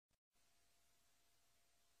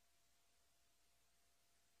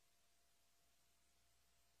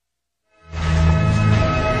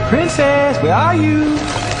Princess, where are you?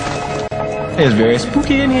 It's very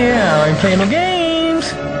spooky in here. I ain't playing no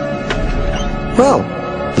games. Well,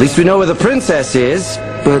 at least we know where the princess is.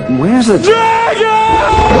 But where's the dragon?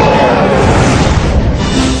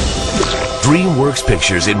 DreamWorks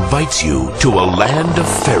Pictures invites you to a land of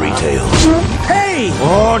fairy tales. Hey!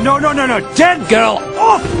 Oh, no, no, no, no. Dead girl,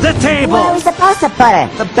 off the table! Where are we supposed to put her?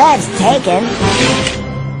 The bed's taken.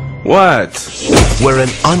 What? Where an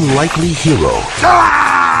unlikely hero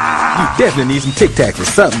You definitely need some Tic Tacs or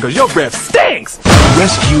something, because your breath stinks!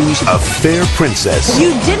 rescues a fair princess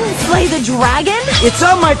You didn't slay the dragon? It's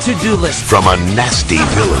on my to-do list. from a nasty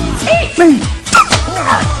villain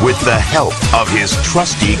with the help of his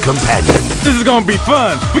trusty companion. This is gonna be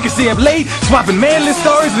fun. We can stay up late, swapping manly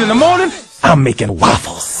stories, and in the morning, I'm making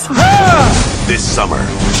waffles. This summer,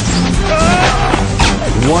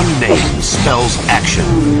 one name spells action.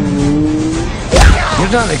 You're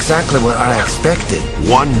not exactly what I expected.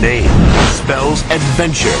 One name spells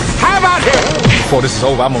adventure. How about him? Before this is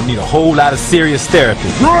over, I'm gonna need a whole lot of serious therapy.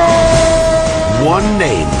 One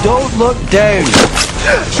name Don't look down.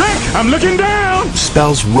 Shrek, I'm looking down.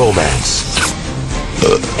 spells romance.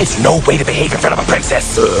 It's no way to behave in front of a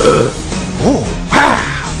princess. Oh,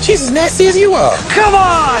 wow. She's as nasty as you are. Come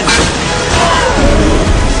on!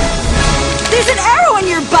 There's an arrow in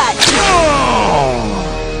your butt!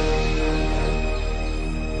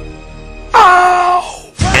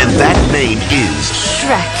 And that name is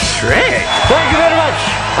Shrek. Shrek. Thank you very much.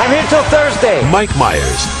 I'm here till Thursday. Mike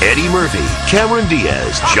Myers, Eddie Murphy, Cameron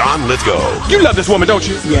Diaz, John Lithgow. You love this woman, don't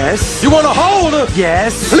you? Yes. You wanna hold her?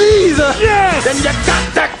 Yes. Please her? Yes. Then you got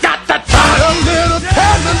to tie a little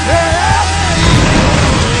peasant hair.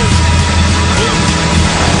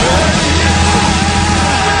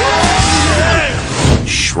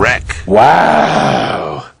 Shrek.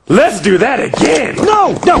 Wow. Let's do that again.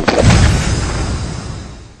 No, no!